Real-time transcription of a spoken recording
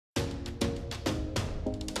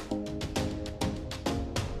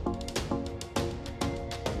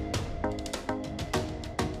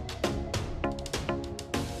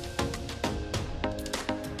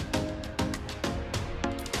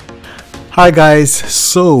Hi guys,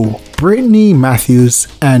 so Brittany Matthews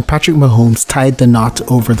and Patrick Mahomes tied the knot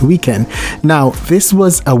over the weekend. Now, this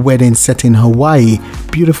was a wedding set in Hawaii,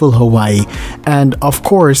 beautiful Hawaii, and of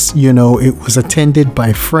course, you know, it was attended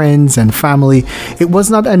by friends and family. It was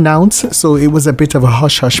not announced, so it was a bit of a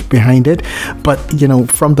hush-hush behind it, but you know,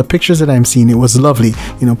 from the pictures that I'm seeing, it was lovely.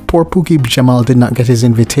 You know, poor Pookie Jamal did not get his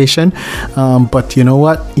invitation, but you know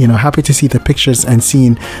what? You know, happy to see the pictures and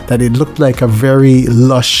seeing that it looked like a very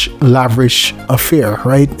lush, lavish affair,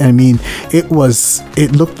 right? I mean, it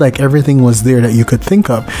looked like everything was there that you could think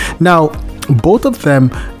of. Now, both of them,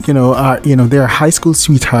 they're high school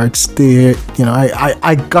sweethearts.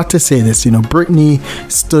 I got to say this, Brittany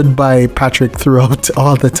stood by Patrick throughout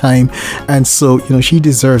all the time, and so she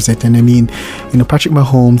deserves it. And I mean, Patrick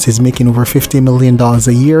Mahomes is making over $50 million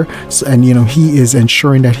a year, so, and he is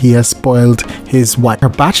ensuring that he has spoiled his wife. Her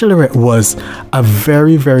bachelorette was a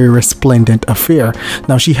very, very resplendent affair.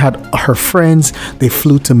 Now, she had her friends. They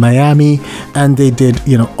flew to Miami and they did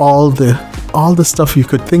all the stuff you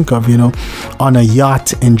could think of, on a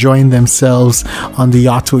yacht, enjoying themselves on the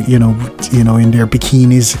yacht, in their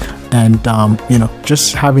bikinis, and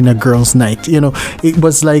just having a girls' night. It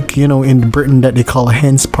was like in Britain that they call a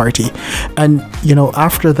hen's party. And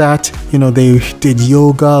after that, they did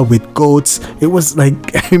yoga with goats. It was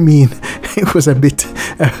like, I mean, it was a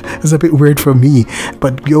bit weird for me,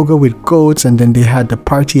 but yoga with goats, and then they had the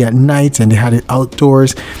party at night and they had it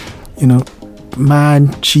outdoors.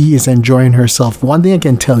 Man, she is enjoying herself. One thing I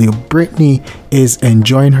can tell you, Brittany is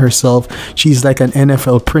enjoying herself. She's like an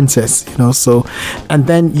NFL princess, so, and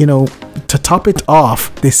then, to top it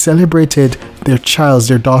off, they celebrated their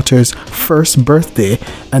daughter's first birthday,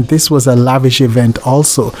 and this was a lavish event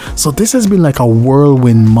also. So this has been like a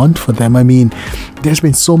whirlwind month for them. I mean, there's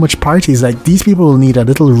been so much parties. Like, these people will need a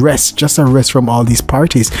little rest, just a rest from all these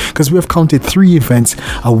parties, because we have counted 3 events: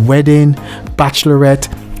 a wedding, bachelorette,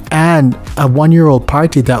 and a 1-year-old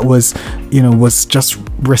party that was just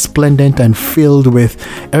resplendent and filled with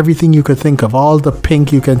everything you could think of, all the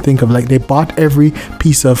pink you can think of. Like, they bought every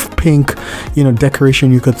piece of pink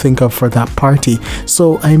decoration you could think of for that party.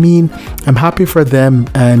 So I mean, I'm happy for them.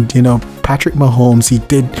 And Patrick Mahomes, he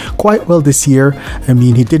did quite well this year. I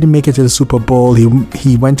mean, he didn't make it to the Super Bowl.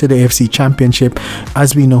 He went to the AFC Championship.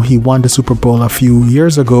 As we know, he won the Super Bowl a few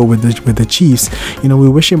years ago with the Chiefs. We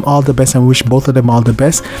wish him all the best, and wish both of them all the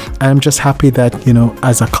best. And I'm just happy that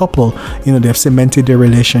as a couple, they've cemented their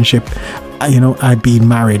relationship, at being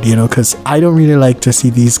married, because I don't really like to see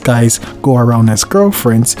these guys go around as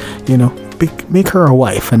girlfriends. Make her a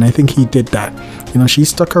wife, and I think he did that. She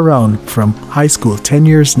stuck around from high school, 10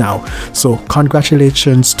 years now. So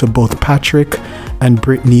congratulations to both Patrick and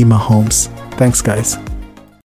Brittany Mahomes. Thanks, guys.